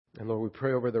And Lord, we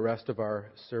pray over the rest of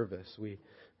our service. We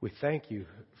thank you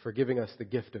for giving us the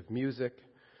gift of music,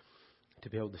 to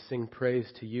be able to sing praise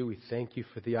to you. We thank you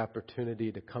for the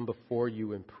opportunity to come before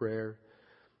you in prayer.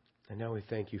 And now we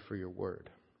thank you for your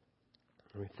word.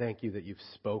 And we thank you that you've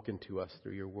spoken to us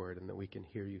through your word and that we can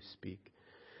hear you speak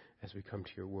as we come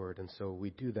to your word. And so we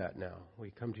do that now.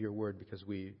 We come to your word because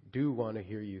we do want to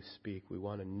hear you speak. We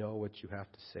want to know what you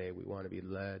have to say. We want to be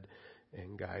led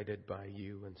and guided by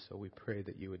you. And so we pray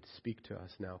that you would speak to us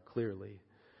now clearly.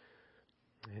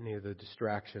 Any of the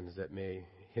distractions that may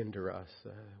hinder us,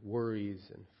 worries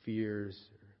and fears,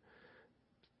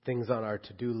 things on our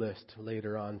to-do list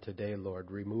later on today,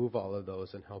 Lord, remove all of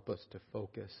those and help us to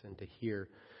focus and to hear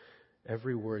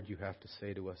every word you have to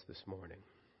say to us this morning.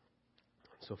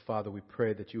 So, Father, we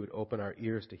pray that you would open our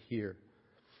ears to hear,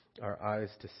 our eyes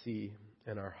to see,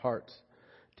 and our hearts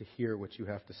to hear what you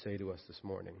have to say to us this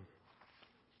morning.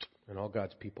 And all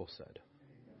God's people said,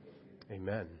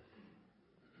 Amen.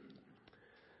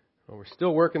 Well, we're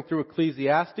still working through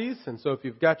Ecclesiastes, and so if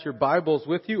you've got your Bibles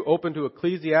with you, open to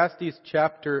Ecclesiastes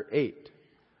chapter 8.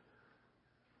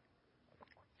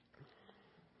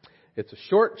 It's a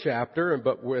short chapter,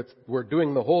 but we're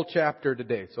doing the whole chapter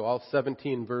today, so all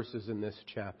 17 verses in this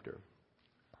chapter.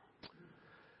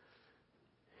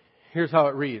 Here's how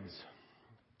it reads.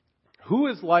 Who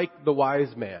is like the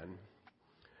wise man?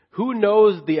 Who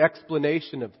knows the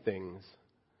explanation of things?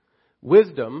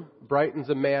 Wisdom brightens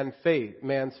a man's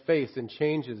face and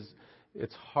changes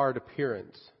its hard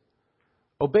appearance.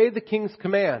 Obey the king's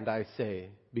command, I say,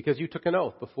 because you took an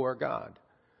oath before God.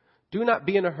 Do not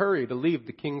be in a hurry to leave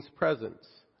the king's presence.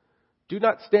 Do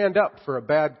not stand up for a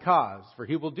bad cause, for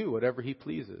he will do whatever he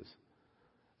pleases.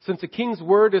 Since a king's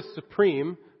word is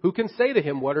supreme, who can say to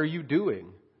him, what are you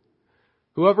doing?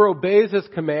 Whoever obeys his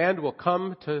command will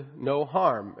come to no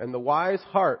harm, and the wise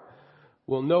heart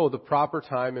will know the proper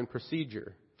time and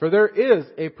procedure. For there is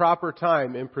a proper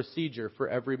time and procedure for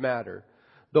every matter,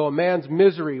 though a man's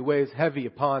misery weighs heavy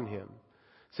upon him.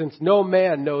 Since no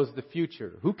man knows the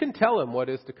future, who can tell him what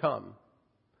is to come?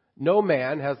 No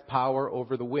man has power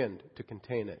over the wind to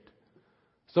contain it.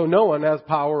 So no one has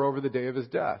power over the day of his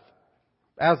death.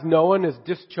 As no one is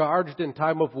discharged in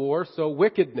time of war, so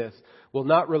wickedness will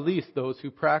not release those who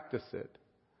practice it.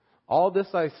 All this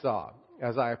I saw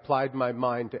as I applied my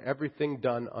mind to everything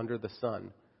done under the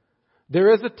sun.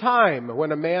 There is a time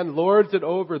when a man lords it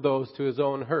over those to his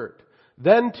own hurt.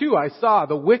 Then too I saw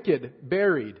the wicked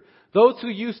buried, those who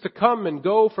used to come and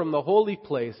go from the holy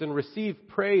place and receive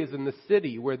praise in the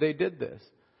city where they did this.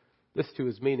 This too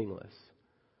is meaningless.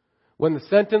 When the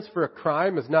sentence for a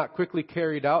crime is not quickly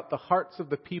carried out, the hearts of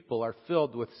the people are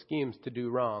filled with schemes to do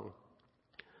wrong.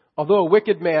 Although a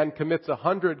wicked man commits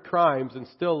 100 crimes and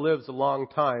still lives a long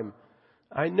time,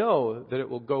 I know that it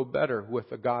will go better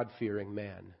with a God-fearing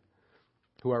man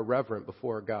who are reverent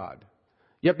before God.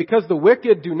 Yet because the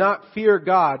wicked do not fear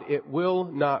God, it will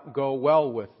not go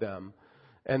well with them,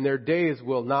 and their days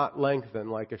will not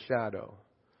lengthen like a shadow.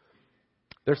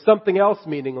 There's something else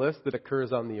meaningless that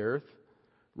occurs on the earth.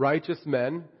 Righteous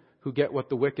men who get what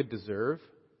the wicked deserve,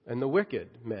 and the wicked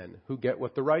men who get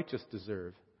what the righteous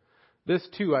deserve. This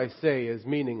too, I say, is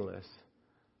meaningless.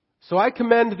 So I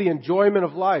commend the enjoyment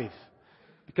of life,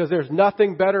 because there's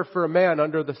nothing better for a man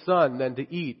under the sun than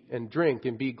to eat and drink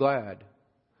and be glad.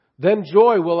 Then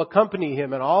joy will accompany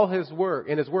him in his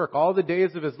work, all the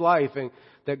days of his life and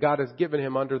that God has given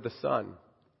him under the sun.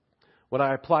 When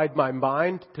I applied my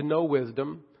mind to know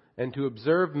wisdom and to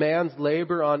observe man's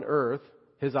labor on earth,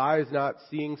 his eyes not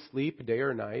seeing sleep day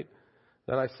or night,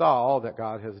 then I saw all that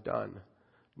God has done.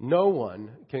 No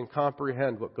one can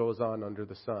comprehend what goes on under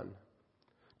the sun.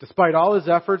 Despite all his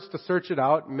efforts to search it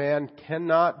out, man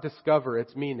cannot discover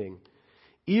its meaning.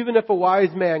 Even if a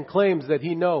wise man claims that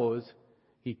he knows,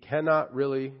 he cannot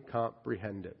really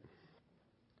comprehend it.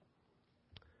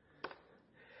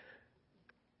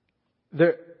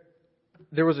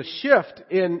 There was a shift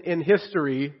in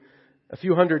history a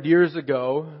few hundred years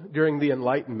ago during the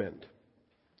Enlightenment.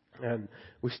 And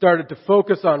we started to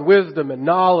focus on wisdom and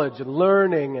knowledge and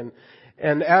learning.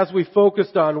 And as we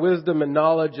focused on wisdom and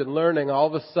knowledge and learning, all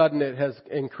of a sudden it has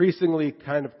increasingly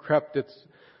kind of crept its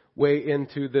way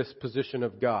into this position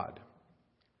of God.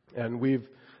 And we've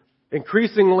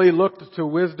increasingly looked to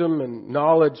wisdom and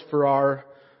knowledge for our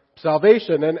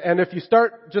salvation. And if you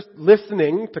start just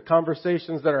listening to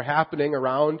conversations that are happening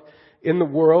around in the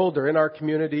world or in our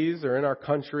communities or in our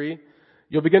country,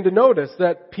 you'll begin to notice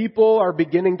that people are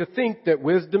beginning to think that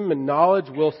wisdom and knowledge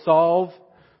will solve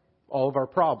all of our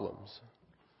problems.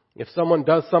 If someone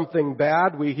does something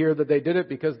bad, we hear that they did it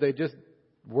because they just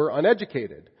were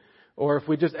uneducated. Or if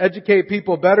we just educate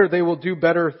people better, they will do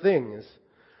better things.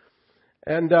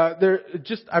 And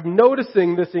I'm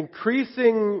noticing this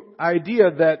increasing idea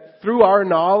that through our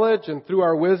knowledge and through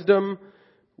our wisdom,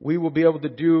 we will be able to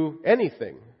do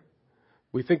anything.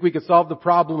 We think we can solve the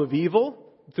problem of evil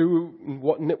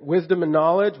through wisdom and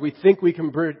knowledge. We think we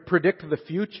can predict the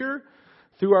future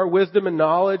through our wisdom and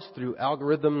knowledge, through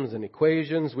algorithms and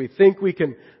equations. We think we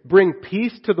can bring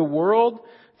peace to the world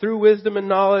through wisdom and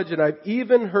knowledge. And I've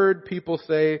even heard people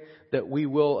say that we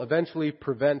will eventually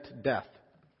prevent death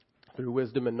through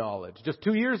wisdom and knowledge. Just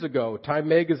 2 years ago, Time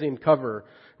magazine cover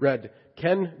read,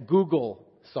 "Can Google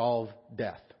solve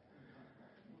death?"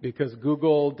 Because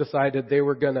Google decided they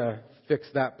were going to fix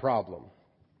that problem.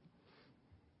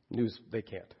 News, they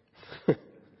can't.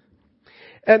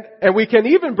 And we can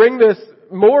even bring this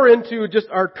more into just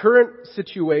our current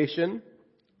situation,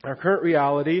 our current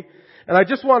reality. And I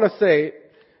just want to say,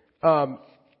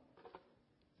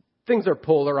 things are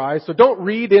polarized, so don't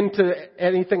read into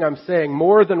anything I'm saying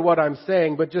more than what I'm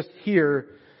saying, but just hear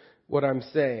what I'm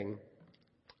saying.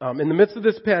 In the midst of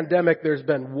this pandemic, there's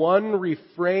been one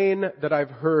refrain that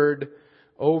I've heard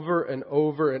over and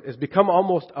over, and it's become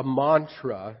almost a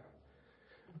mantra.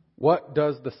 What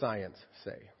does the science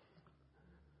say?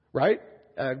 Right?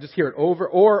 Just hear it over.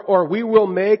 Or we will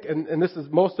make, and this is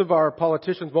most of our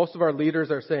politicians, most of our leaders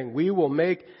are saying, we will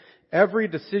make every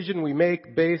decision we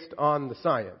make based on the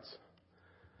science.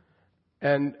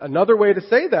 And another way to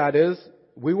say that is,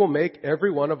 we will make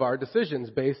every one of our decisions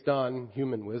based on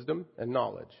human wisdom and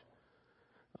knowledge.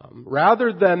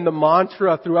 Rather than the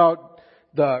mantra throughout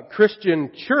the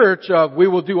Christian church of we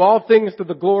will do all things to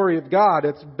the glory of God,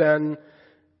 it's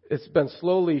been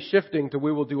slowly shifting to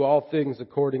we will do all things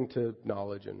according to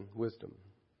knowledge and wisdom.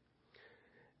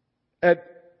 And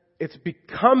it's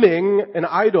becoming an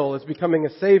idol, it's becoming a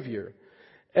savior,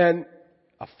 and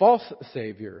a false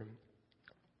savior.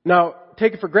 Now,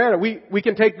 take it for granted, we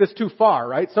can take this too far,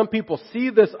 right? Some people see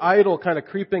this idol kind of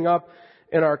creeping up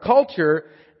in our culture,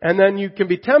 and then you can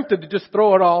be tempted to just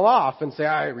throw it all off and say,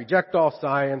 I reject all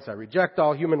science, I reject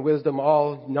all human wisdom,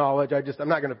 all knowledge, I'm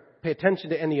not going to pay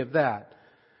attention to any of that.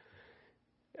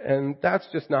 And that's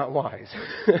just not wise.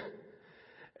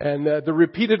 And the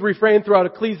repeated refrain throughout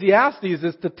Ecclesiastes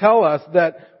is to tell us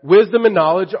that wisdom and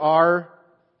knowledge are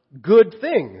good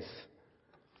things.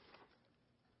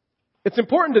 It's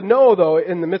important to know, though,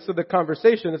 in the midst of the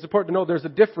conversation, it's important to know there's a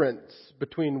difference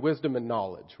between wisdom and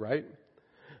knowledge, right?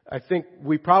 I think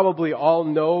we probably all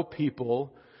know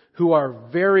people who are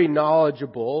very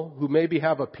knowledgeable, who maybe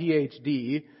have a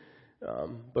PhD,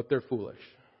 but they're foolish,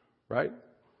 right?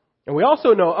 And we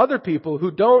also know other people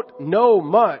who don't know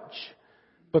much,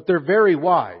 but they're very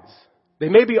wise. They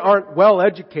maybe aren't well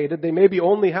educated. They maybe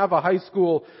only have a high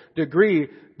school degree,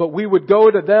 but we would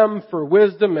go to them for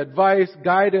wisdom, advice,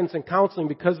 guidance, and counseling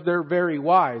because they're very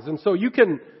wise. And so you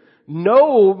can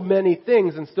know many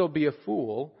things and still be a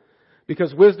fool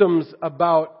because wisdom's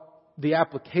about the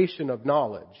application of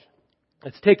knowledge.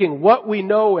 It's taking what we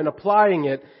know and applying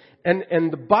it.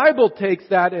 And the Bible takes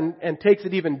that and takes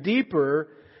it even deeper.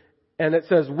 And it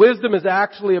says wisdom is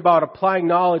actually about applying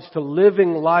knowledge to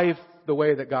living life the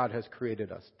way that God has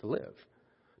created us to live.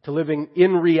 To living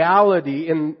in reality,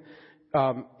 in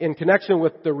connection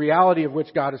with the reality of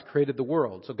which God has created the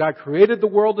world. So God created the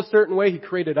world a certain way. He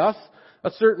created us a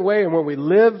certain way. And when we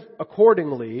live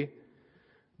accordingly,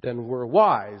 then we're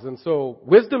wise. And so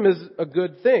wisdom is a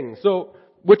good thing. So,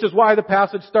 which is why the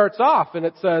passage starts off and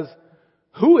it says,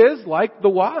 who is like the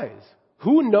wise?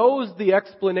 Who knows the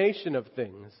explanation of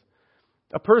things?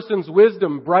 A person's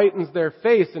wisdom brightens their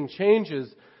face and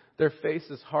changes their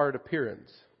face's hard appearance.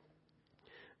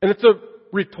 And it's a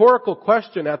rhetorical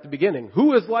question at the beginning.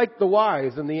 Who is like the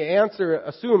wise? And the answer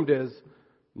assumed is,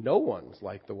 no one's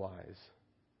like the wise.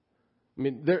 I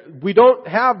mean, we don't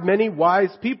have many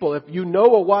wise people. If you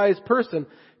know a wise person,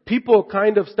 people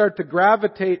kind of start to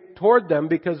gravitate toward them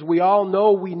because we all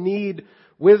know we need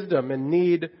wisdom and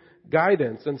need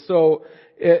guidance. And so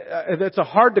it's a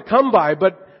hard to come by,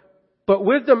 but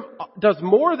wisdom does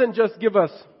more than just give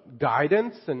us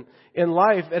guidance and in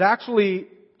life. It actually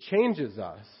changes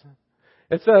us.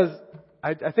 It says,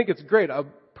 I think it's great, a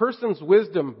person's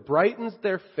wisdom brightens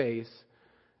their face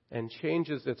and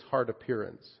changes its hard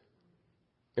appearance.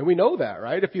 And we know that,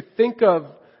 right? If you think of,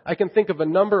 I can think of a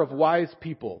number of wise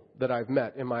people that I've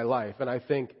met in my life, and I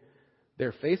think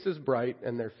their face is bright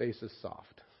and their face is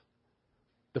soft.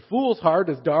 The fool's heart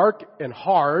is dark and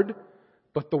hard,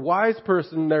 but the wise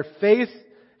person, their face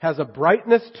has a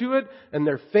brightness to it, and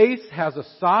their face has a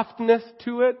softness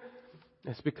to it.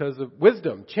 It's because of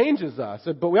wisdom changes us.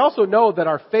 But we also know that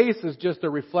our face is just a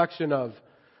reflection of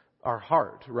our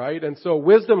heart, right? And so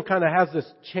wisdom kind of has this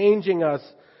changing us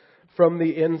from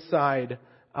the inside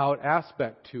out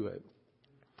aspect to it.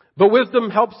 But wisdom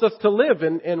helps us to live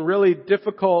in really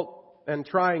difficult and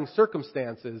trying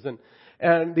circumstances.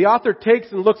 And the author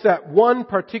takes and looks at one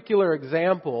particular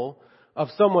example of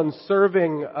someone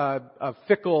serving a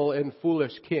fickle and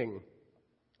foolish king.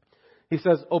 He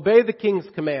says, "Obey the king's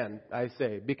command, I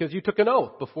say, because you took an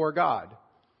oath before God.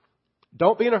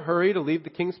 Don't be in a hurry to leave the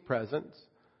king's presence.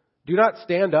 Do not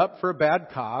stand up for a bad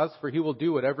cause, for he will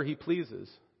do whatever he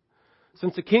pleases.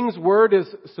 Since the king's word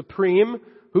is supreme,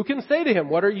 who can say to him,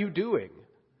 'What are you doing?'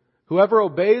 Whoever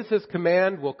obeys his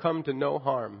command will come to no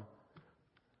harm.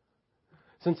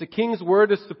 Since the king's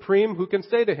word is supreme, who can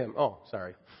say to him," oh,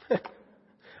 sorry.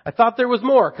 I thought there was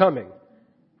more coming.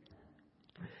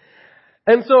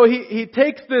 And so he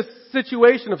takes this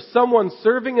situation of someone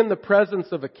serving in the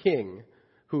presence of a king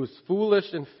who is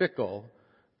foolish and fickle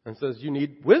and says, you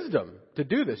need wisdom to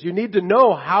do this. You need to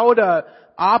know how to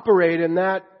operate in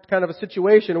that kind of a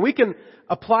situation. And we can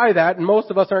apply that, and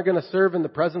most of us aren't going to serve in the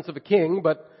presence of a king,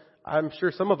 but I'm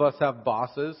sure some of us have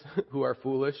bosses who are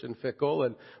foolish and fickle,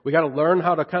 and we got to learn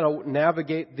how to kind of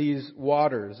navigate these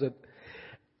waters.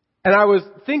 And I was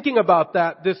thinking about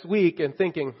that this week and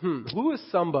thinking, who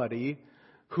is somebody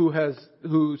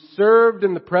who served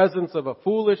in the presence of a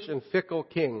foolish and fickle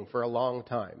king for a long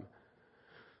time?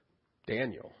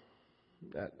 Daniel.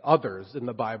 Others in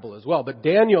the Bible as well. But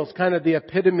Daniel's kind of the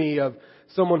epitome of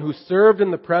someone who served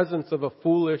in the presence of a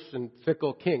foolish and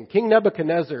fickle king. King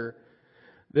Nebuchadnezzar,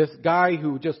 this guy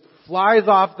who just flies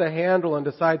off the handle and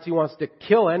decides he wants to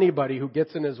kill anybody who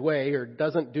gets in his way or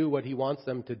doesn't do what he wants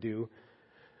them to do,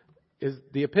 is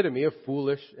the epitome of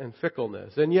foolish and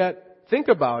fickleness. And yet, think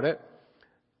about it.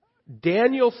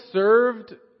 Daniel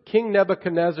served King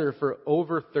Nebuchadnezzar for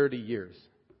over 30 years.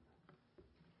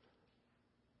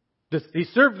 He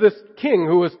served this king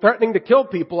who was threatening to kill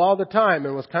people all the time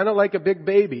and was kind of like a big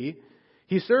baby.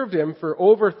 He served him for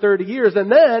over 30 years. And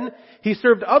then he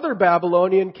served other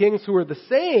Babylonian kings who were the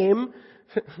same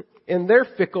in their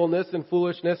fickleness and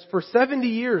foolishness for 70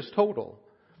 years total.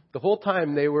 The whole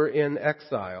time they were in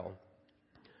exile.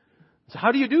 So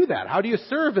how do you do that? How do you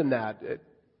serve in that?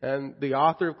 And the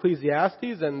author of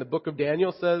Ecclesiastes and the book of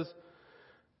Daniel says,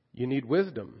 you need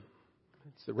wisdom.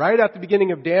 It's right at the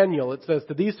beginning of Daniel, it says,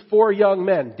 to these 4 young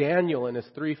men, Daniel and his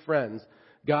 3 friends,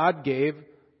 God gave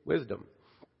wisdom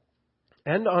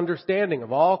and understanding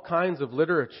of all kinds of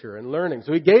literature and learning.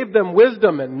 So He gave them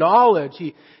wisdom and knowledge.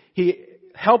 He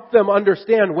helped them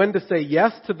understand when to say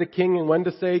yes to the king and when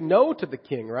to say no to the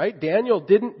king, right? Daniel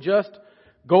didn't just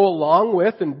go along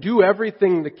with and do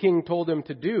everything the king told him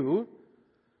to do.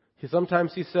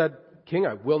 Sometimes he said, "King,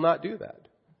 I will not do that."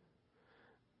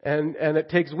 And it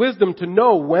takes wisdom to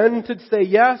know when to say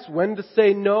yes, when to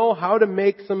say no, how to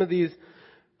make some of these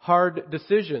hard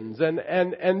decisions.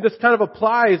 And this kind of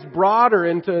applies broader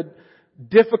into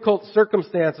difficult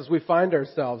circumstances we find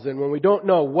ourselves in when we don't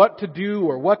know what to do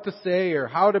or what to say or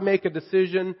how to make a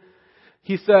decision.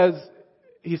 He says,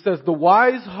 the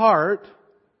wise heart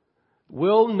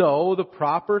will know the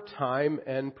proper time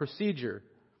and procedure.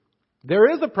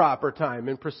 There is a proper time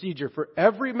and procedure for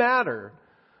every matter,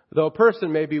 though a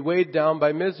person may be weighed down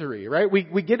by misery, right?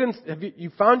 We get in, you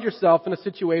found yourself in a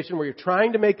situation where you're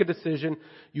trying to make a decision,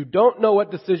 you don't know what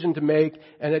decision to make,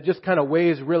 and it just kind of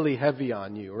weighs really heavy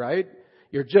on you, right?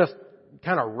 You're just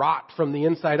kind of rot from the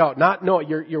inside out.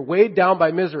 You're weighed down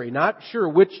by misery, not sure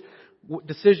which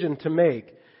decision to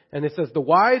make. And it says the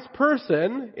wise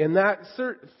person in that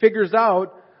figures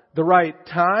out the right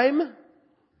time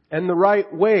and the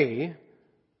right way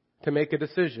to make a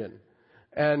decision.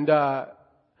 And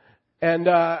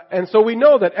so we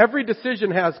know that every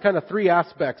decision has kind of 3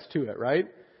 aspects to it, right?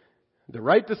 The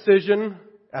right decision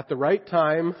at the right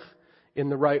time in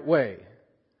the right way.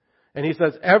 And he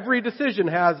says every decision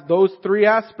has those 3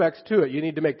 aspects to it. You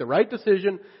need to make the right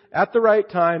decision at the right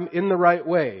time in the right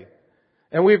way.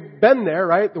 And we've been there,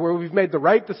 right? Where we've made the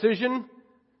right decision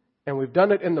and we've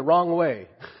done it in the wrong way.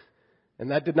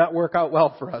 And that did not work out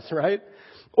well for us, right?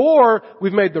 Or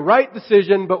we've made the right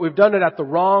decision, but we've done it at the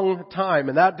wrong time,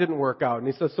 and that didn't work out. And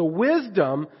he says, so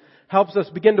wisdom helps us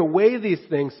begin to weigh these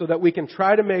things so that we can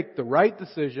try to make the right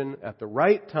decision at the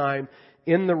right time,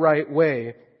 in the right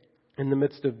way, in the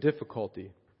midst of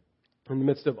difficulty, in the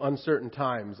midst of uncertain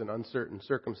times and uncertain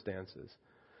circumstances.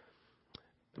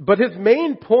 But his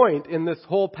main point in this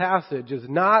whole passage is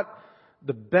not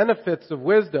the benefits of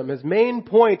wisdom. His main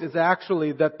point is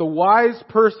actually that the wise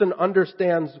person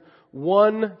understands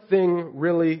one thing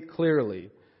really clearly,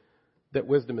 that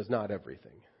wisdom is not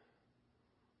everything.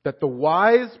 That the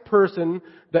wise person,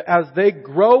 that as they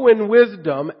grow in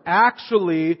wisdom,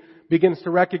 actually begins to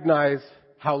recognize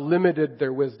how limited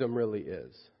their wisdom really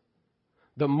is.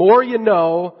 The more you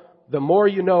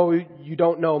know you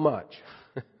don't know much.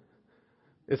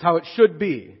 It's how it should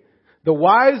be. The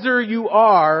wiser you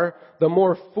are, the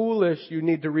more foolish you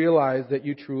need to realize that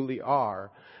you truly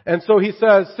are. And so he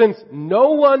says, since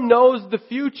no one knows the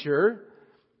future,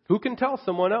 who can tell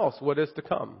someone else what is to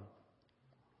come?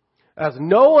 As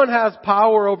no one has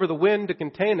power over the wind to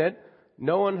contain it,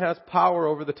 no one has power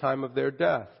over the time of their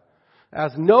death.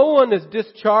 As no one is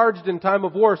discharged in time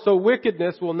of war, so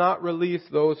wickedness will not release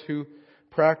those who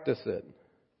practice it.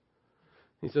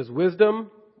 He says, wisdom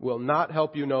will not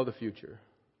help you know the future.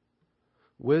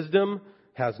 Wisdom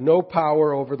has no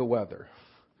power over the weather.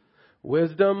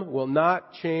 Wisdom will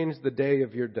not change the day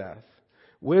of your death.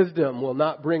 Wisdom will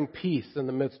not bring peace in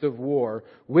the midst of war.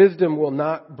 Wisdom will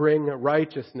not bring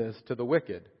righteousness to the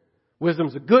wicked.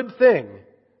 Wisdom's a good thing,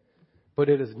 but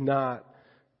it is not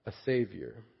a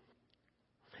savior.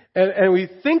 And we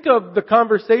think of the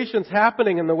conversations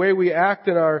happening and the way we act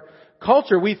in our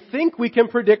culture. We think we can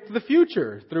predict the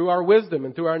future through our wisdom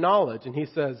and through our knowledge. And he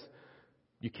says,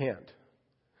 you can't.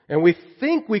 And we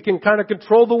think we can kind of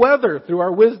control the weather through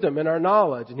our wisdom and our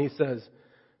knowledge. And he says,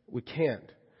 we can't.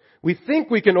 We think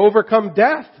we can overcome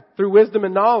death through wisdom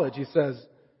and knowledge. He says,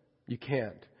 you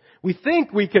can't. We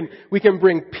think we can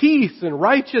bring peace and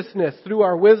righteousness through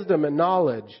our wisdom and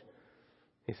knowledge.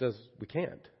 He says, we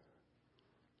can't.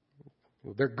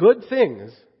 They're good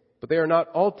things, but they are not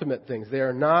ultimate things. They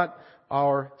are not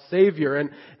our Savior.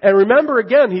 And remember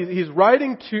again, he's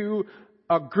writing to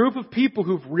a group of people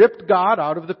who've ripped God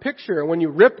out of the picture. And when you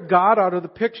rip God out of the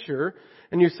picture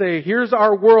and you say, here's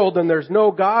our world and there's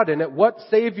no God in it, what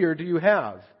Savior do you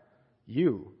have?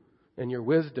 You and your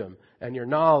wisdom and your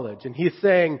knowledge. And he's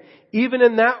saying, even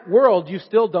in that world, you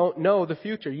still don't know the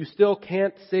future. You still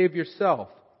can't save yourself.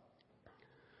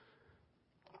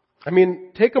 I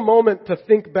mean, take a moment to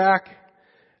think back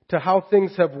to how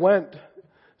things have went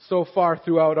so far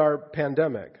throughout our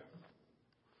pandemic.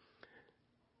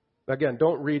 Again,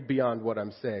 don't read beyond what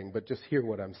I'm saying, but just hear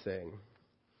what I'm saying.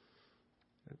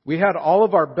 We had all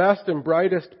of our best and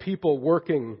brightest people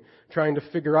working, trying to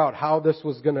figure out how this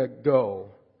was going to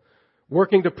go.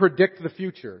 Working to predict the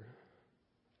future.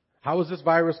 How is this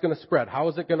virus going to spread? How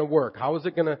is it going to work? How is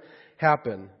it going to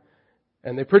happen?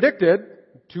 And they predicted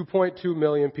 2.2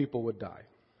 million people would die.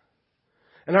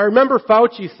 And I remember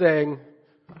Fauci saying,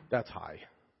 that's high.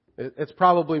 It's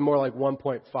probably more like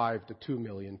 1.5 to 2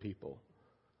 million people.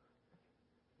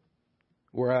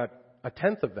 We're at a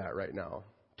tenth of that right now.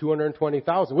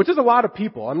 220,000, which is a lot of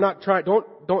people. I'm not trying,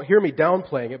 don't hear me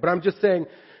downplaying it, but I'm just saying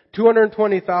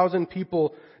 220,000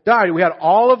 people died. We had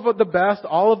all of the best,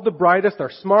 all of the brightest,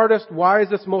 our smartest,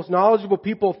 wisest, most knowledgeable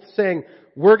people saying,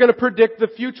 we're going to predict the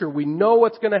future. We know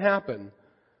what's going to happen.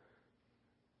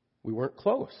 We weren't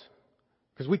close.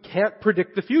 Because we can't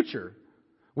predict the future.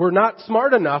 We're not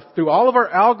smart enough. Through all of our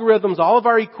algorithms, all of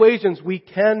our equations, we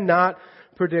cannot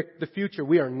predict the future.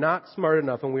 We are not smart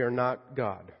enough and we are not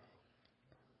God.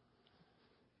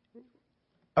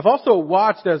 I've also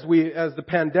watched as the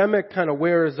pandemic kind of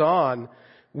wears on,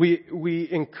 we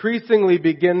increasingly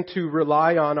begin to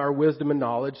rely on our wisdom and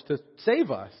knowledge to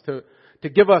save us, to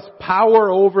give us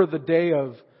power over the day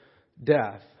of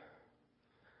death.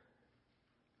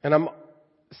 And I'm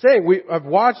saying I've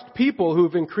watched people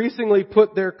who've increasingly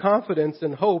put their confidence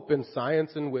and hope in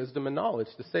science and wisdom and knowledge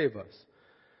to save us.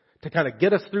 To kind of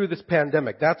get us through this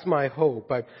pandemic. That's my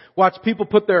hope. I've watched people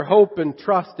put their hope and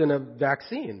trust in a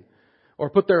vaccine. Or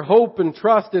put their hope and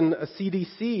trust in a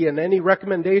CDC and any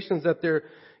recommendations that they're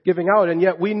giving out. And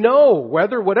yet we know,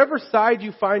 whatever side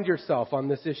you find yourself on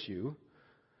this issue,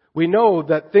 we know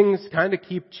that things kind of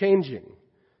keep changing.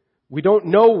 We don't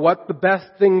know what the best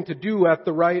thing to do at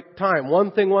the right time. One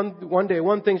day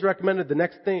one thing's recommended, the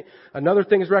next thing, another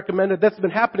thing is recommended. That's been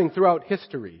happening throughout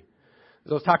history.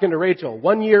 As I was talking to Rachel,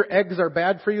 1 year eggs are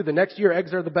bad for you, the next year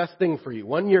eggs are the best thing for you.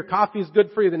 1 year coffee is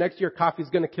good for you, the next year coffee is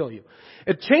going to kill you.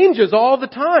 It changes all the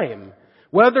time.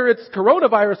 Whether it's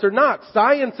coronavirus or not,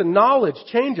 science and knowledge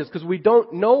changes because we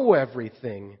don't know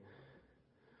everything.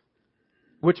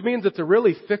 Which means it's a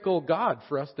really fickle God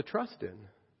for us to trust in.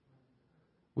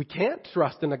 We can't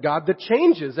trust in a God that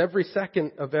changes every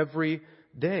second of every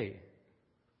day.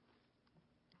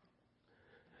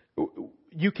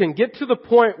 You can get to the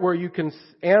point where you can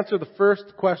answer the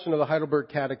first question of the Heidelberg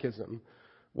Catechism.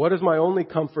 What is my only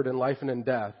comfort in life and in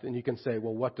death? And you can say,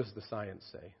 well, what does the science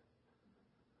say?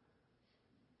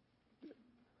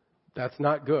 That's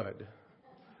not good.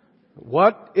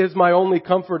 What is my only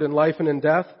comfort in life and in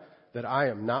death? That I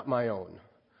am not my own,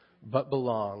 but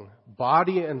belong,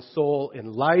 body and soul,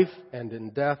 in life and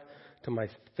in death, to my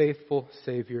faithful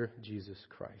Savior, Jesus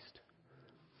Christ.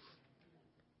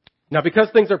 Now, because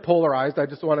things are polarized, I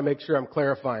just want to make sure I'm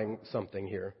clarifying something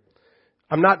here.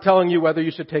 I'm not telling you whether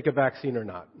you should take a vaccine or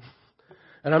not.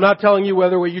 And I'm not telling you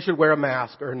whether you should wear a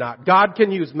mask or not. God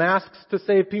can use masks to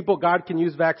save people. God can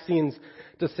use vaccines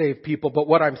to save people. But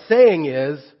what I'm saying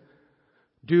is,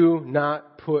 do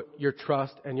not put your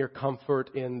trust and your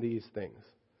comfort in these things.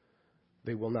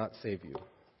 They will not save you.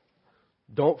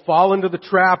 Don't fall into the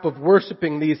trap of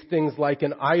worshiping these things like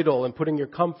an idol and putting your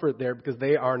comfort there, because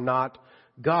they are not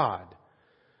God.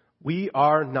 We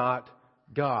are not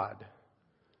God.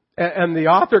 And the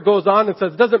author goes on and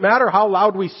says, it doesn't matter how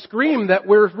loud we scream that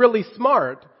we're really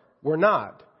smart. We're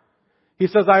not. He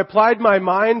says, I applied my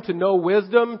mind to know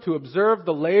wisdom, to observe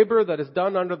the labor that is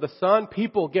done under the sun.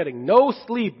 People getting no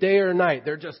sleep day or night.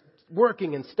 They're just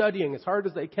working and studying as hard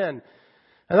as they can.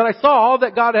 And then I saw all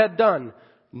that God had done.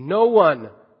 No one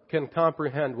can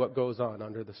comprehend what goes on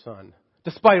under the sun.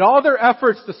 Despite all their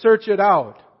efforts to search it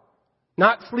out,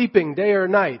 not sleeping day or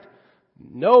night,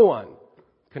 no one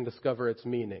can discover its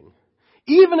meaning.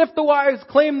 Even if the wise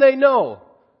claim they know,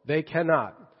 they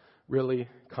cannot really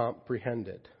comprehend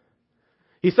it.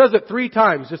 He says it 3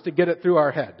 times just to get it through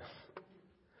our head.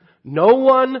 No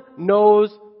one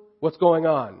knows what's going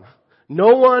on.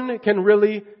 No one can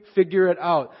really figure it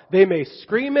out. They may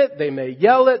scream it, they may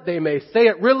yell it, they may say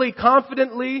it really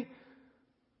confidently.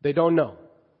 They don't know.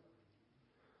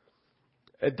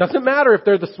 It doesn't matter if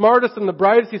they're the smartest and the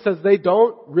brightest. He says they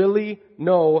don't really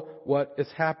know what is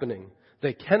happening.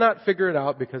 They cannot figure it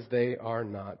out because they are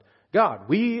not God.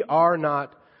 We are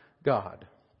not God.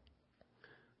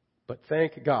 But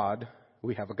thank God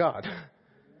we have a God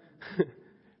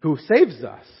who saves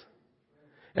us.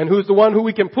 And who's the one who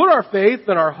we can put our faith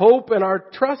and our hope and our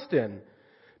trust in.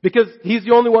 Because He's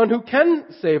the only one who can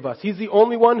save us. He's the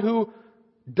only one who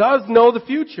does know the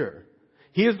future.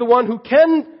 He is the one who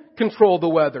can control the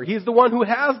weather. He's the one who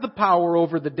has the power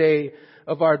over the day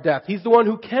of our death. He's the one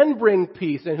who can bring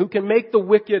peace and who can make the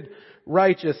wicked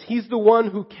righteous. He's the one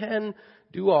who can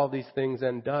do all these things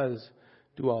and does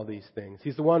do all these things.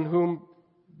 He's the one whom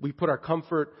we put our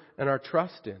comfort and our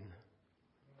trust in.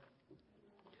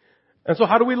 And so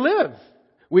how do we live?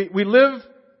 We live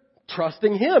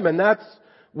trusting Him, and that's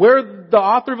where the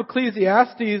author of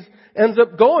Ecclesiastes ends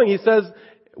up going. He says,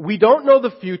 we don't know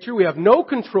the future, we have no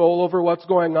control over what's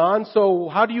going on, so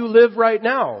how do you live right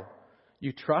now?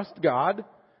 You trust God,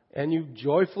 and you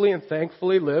joyfully and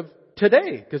thankfully live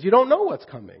today, because you don't know what's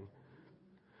coming.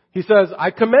 He says, I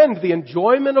commend the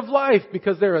enjoyment of life,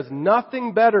 because there is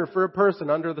nothing better for a person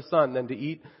under the sun than to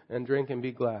eat and drink and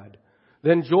be glad.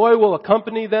 Then joy will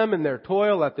accompany them in their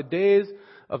toil at the days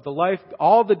of the life,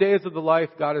 all the days of the life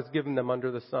God has given them under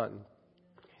the sun.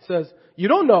 He says, you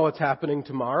don't know what's happening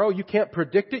tomorrow. You can't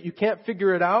predict it. You can't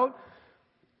figure it out.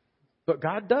 But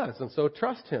God does. And so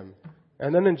trust Him.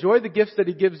 And then enjoy the gifts that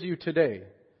He gives you today.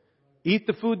 Eat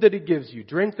the food that He gives you.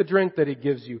 Drink the drink that He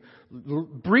gives you.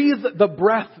 Breathe the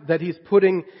breath that He's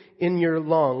putting in your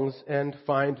lungs and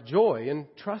find joy and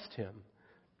trust Him.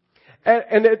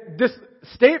 And this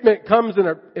statement comes in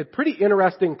a pretty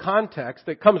interesting context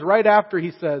that comes right after he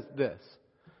says this.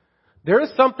 There is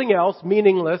something else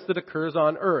meaningless that occurs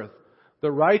on earth.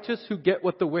 The righteous who get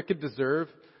what the wicked deserve,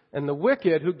 and the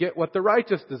wicked who get what the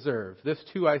righteous deserve. This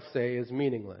too, I say, is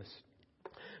meaningless.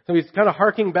 So he's kind of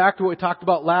harking back to what we talked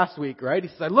about last week, right? He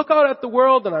says, I look out at the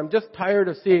world and I'm just tired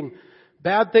of seeing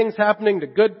bad things happening to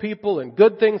good people and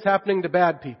good things happening to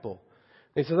bad people.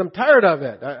 He says, I'm tired of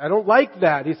it. I don't like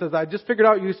that. He says, I just figured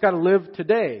out you just got to live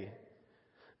today.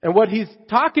 And what he's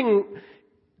talking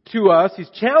to us, he's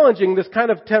challenging this kind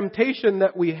of temptation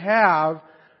that we have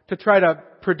to try to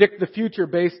predict the future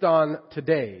based on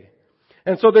today.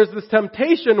 And so there's this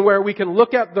temptation where we can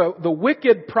look at the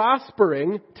wicked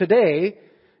prospering today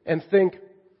and think,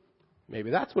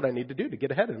 maybe that's what I need to do to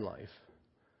get ahead in life.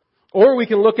 Or we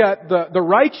can look at the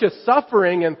righteous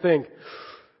suffering and think,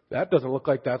 that doesn't look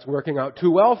like that's working out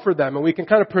too well for them. And we can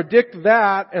kind of predict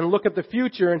that and look at the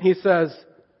future. And he says,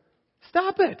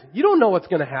 stop it. You don't know what's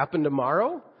going to happen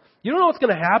tomorrow. You don't know what's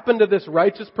going to happen to this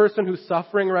righteous person who's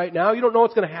suffering right now. You don't know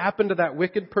what's going to happen to that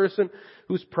wicked person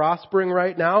who's prospering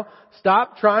right now.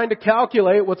 Stop trying to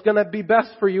calculate what's going to be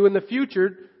best for you in the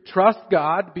future. Trust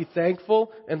God, be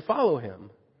thankful, and follow Him.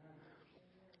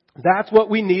 That's what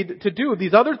we need to do.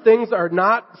 These other things are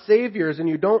not saviors, and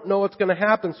you don't know what's going to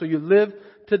happen, so you live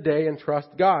today and trust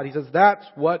God. He says that's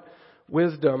what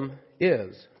wisdom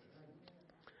is.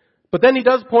 But then he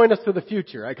does point us to the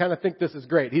future. I kind of think this is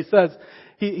great. He says,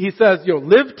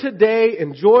 live today,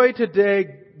 enjoy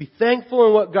today, be thankful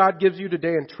in what God gives you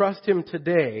today, and trust Him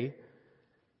today.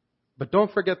 But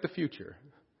don't forget the future.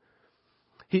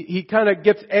 he kind of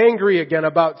gets angry again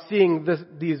about seeing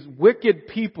these wicked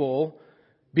people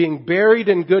being buried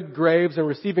in good graves and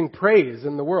receiving praise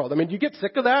in the world. I mean, do you get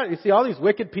sick of that? You see all these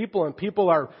wicked people and people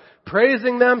are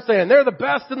praising them, saying they're the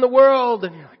best in the world.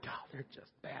 And you're like, oh, they're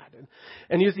just bad.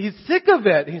 And he's sick of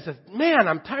it. He says, man,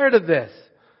 I'm tired of this.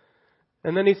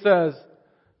 And then he says,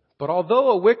 but although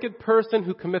a wicked person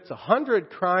who commits 100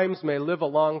 crimes may live a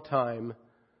long time,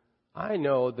 I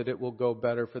know that it will go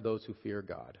better for those who fear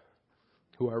God,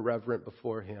 who are reverent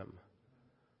before Him.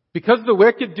 Because the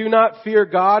wicked do not fear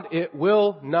God, it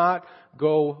will not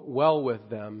go well with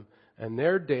them, and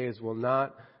their days will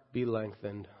not be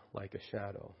lengthened like a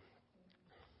shadow.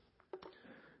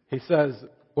 He says,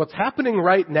 what's happening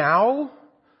right now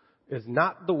is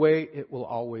not the way it will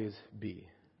always be.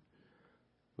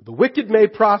 The wicked may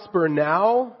prosper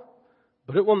now,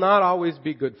 but it will not always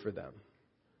be good for them.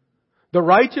 The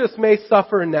righteous may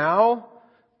suffer now,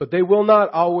 but they will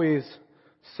not always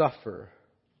suffer.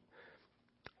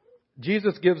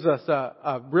 Jesus gives us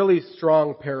a really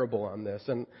strong parable on this,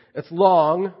 and it's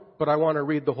long, but I want to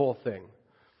read the whole thing.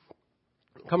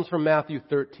 It comes from Matthew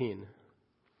 13.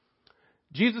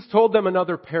 Jesus told them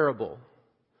another parable.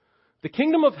 The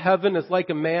kingdom of heaven is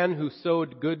like a man who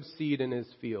sowed good seed in his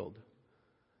field.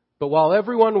 But while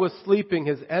everyone was sleeping,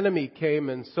 his enemy came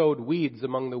and sowed weeds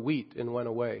among the wheat and went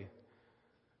away.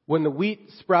 When the wheat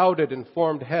sprouted and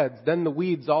formed heads, then the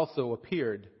weeds also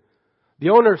appeared. The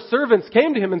owner's servants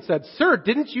came to him and said, Sir,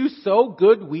 didn't you sow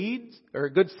good weeds or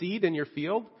good seed in your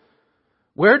field?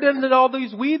 Where did all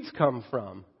these weeds come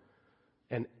from?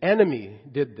 An enemy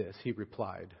did this, he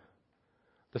replied.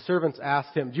 The servants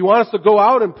asked him, Do you want us to go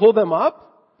out and pull them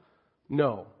up?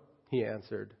 No, he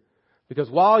answered. Because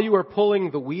while you are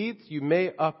pulling the weeds, you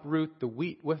may uproot the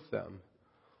wheat with them.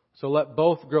 So let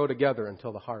both grow together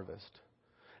until the harvest.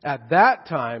 At that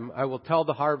time, I will tell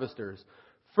the harvesters,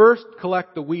 First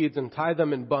collect the weeds and tie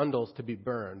them in bundles to be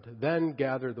burned. Then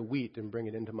gather the wheat and bring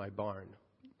it into my barn.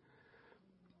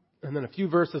 And then a few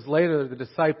verses later, the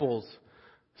disciples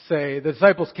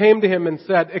came to him and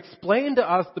said, Explain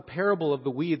to us the parable of the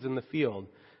weeds in the field.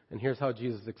 And here's how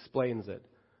Jesus explains it.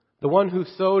 The one who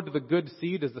sowed the good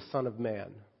seed is the Son of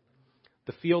Man.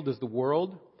 The field is the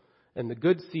world, and the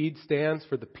good seed stands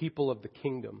for the people of the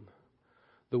kingdom.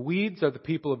 The weeds are the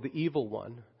people of the evil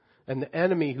one, and the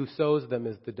enemy who sows them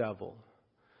is the devil.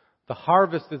 The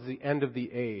harvest is the end of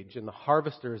the age, and the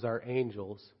harvesters are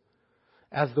angels.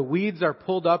 As the weeds are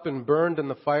pulled up and burned in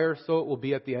the fire, so it will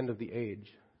be at the end of the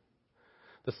age.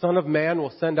 The Son of Man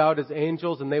will send out His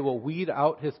angels, and they will weed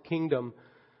out of His kingdom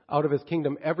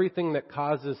everything that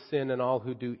causes sin and all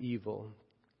who do evil.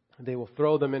 They will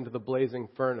throw them into the blazing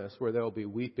furnace, where there will be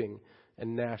weeping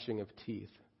and gnashing of teeth.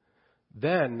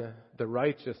 Then the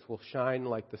righteous will shine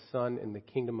like the sun in the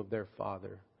kingdom of their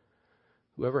Father.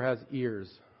 Whoever has ears,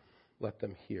 let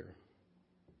them hear.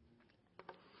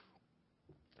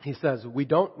 He says, we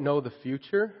don't know the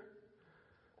future,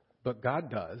 but God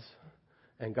does.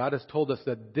 And God has told us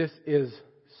that this is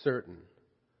certain.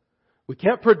 We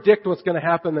can't predict what's going to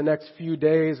happen the next few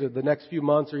days or the next few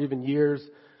months or even years.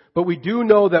 But we do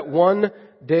know that one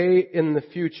day in the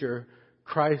future,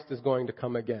 Christ is going to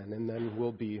come again, and then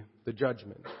will be the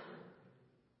judgment.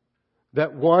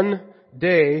 That one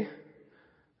day,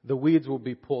 the weeds will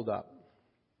be pulled up,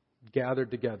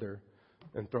 gathered together,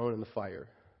 and thrown in the fire.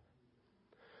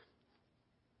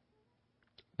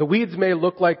 The weeds may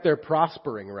look like they're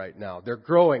prospering right now. They're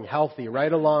growing healthy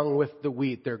right along with the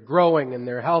wheat. They're growing and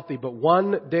they're healthy, but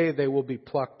one day they will be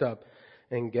plucked up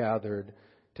and gathered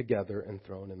together and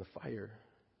thrown in the fire.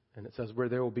 And it says where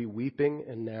there will be weeping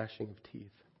and gnashing of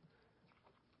teeth.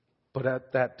 But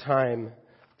at that time,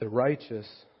 the righteous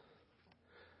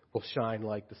will shine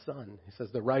like the sun. He says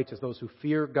the righteous, those who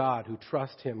fear God, who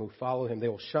trust Him, who follow Him, they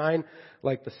will shine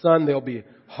like the sun. They'll be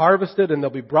harvested and they'll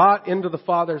be brought into the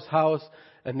Father's house,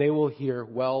 and they will hear,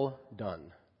 well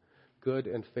done, good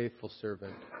and faithful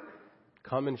servant.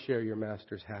 Come and share your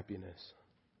master's happiness.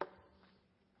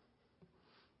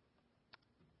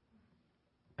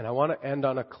 And I want to end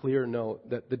on a clear note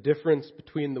that the difference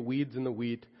between the weeds and the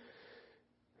wheat,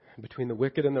 between the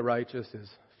wicked and the righteous, is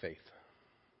faith.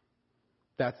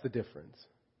 That's the difference.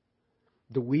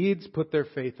 The weeds put their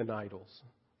faith in idols.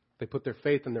 They put their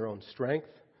faith in their own strength,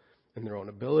 in their own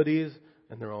abilities,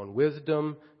 in their own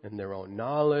wisdom, in their own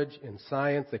knowledge, in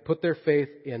science. They put their faith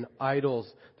in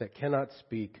idols that cannot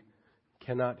speak,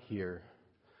 cannot hear,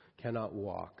 cannot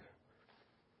walk.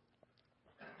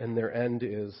 And their end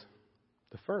is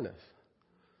the furnace.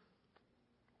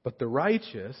 But the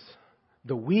righteous,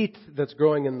 the wheat that's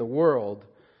growing in the world,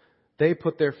 they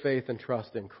put their faith and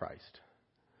trust in Christ,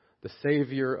 the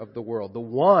Savior of the world, the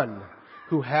one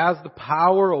who has the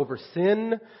power over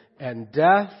sin and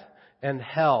death and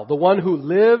hell. The one who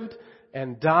lived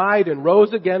and died and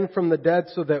rose again from the dead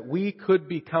so that we could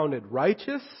be counted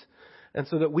righteous and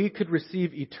so that we could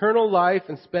receive eternal life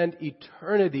and spend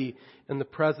eternity in the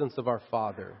presence of our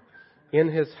Father in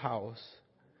His house.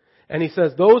 And He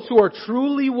says, those who are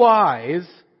truly wise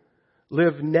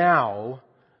live now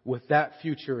with that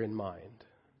future in mind.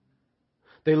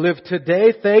 They live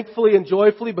today thankfully and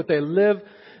joyfully, but they live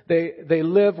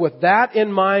with that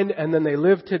in mind, and then they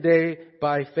live today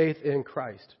by faith in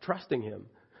Christ, trusting Him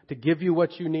to give you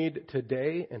what you need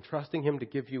today and trusting Him to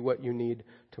give you what you need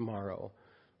tomorrow.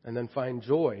 And then find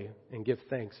joy and give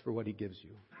thanks for what He gives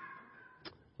you.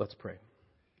 Let's pray.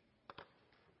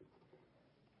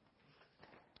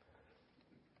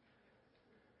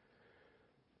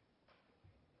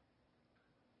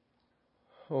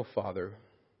 Oh, Father,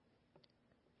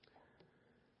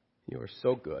 You are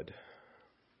so good.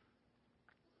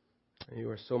 You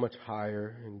are so much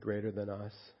higher and greater than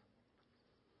us.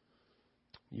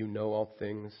 You know all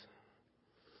things.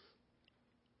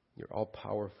 You're all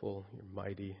powerful. You're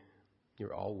mighty.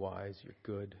 You're all wise. You're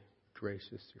good,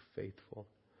 gracious. You're faithful.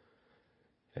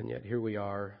 And yet here we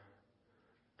are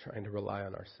trying to rely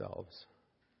on ourselves.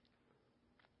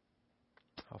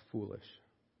 How foolish.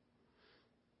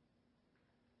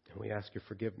 And we ask Your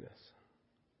forgiveness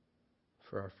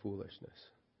for our foolishness.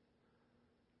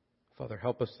 Father,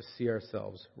 help us to see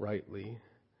ourselves rightly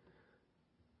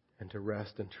and to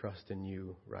rest and trust in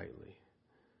You rightly.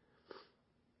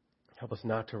 Help us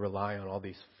not to rely on all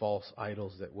these false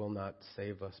idols that will not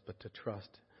save us, but to trust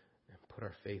and put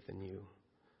our faith in You,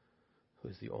 who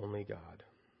is the only God,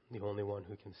 the only one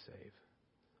who can save.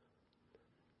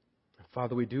 And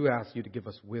Father, we do ask You to give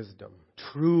us wisdom,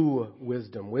 true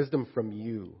wisdom from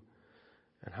You,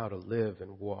 and how to live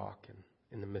and walk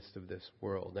in the midst of this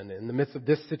world and in the midst of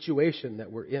this situation that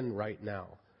we're in right now.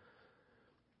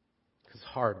 It's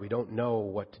hard. We don't know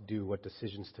what to do, what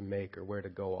decisions to make, or where to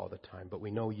go all the time. But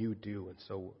we know You do, and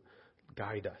so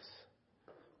guide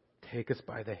us. Take us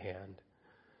by the hand.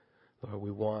 Lord,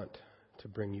 we want to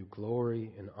bring You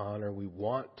glory and honor. We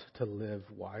want to live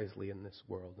wisely in this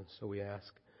world, and so we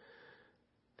ask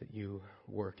that You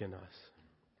work in us.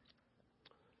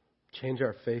 Change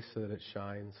our face so that it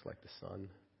shines like the sun.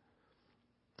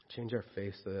 Change our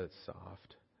face so that it's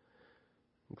soft.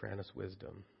 And grant us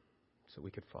wisdom so we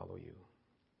could follow You.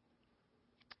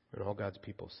 And all God's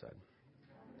people said,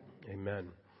 Amen.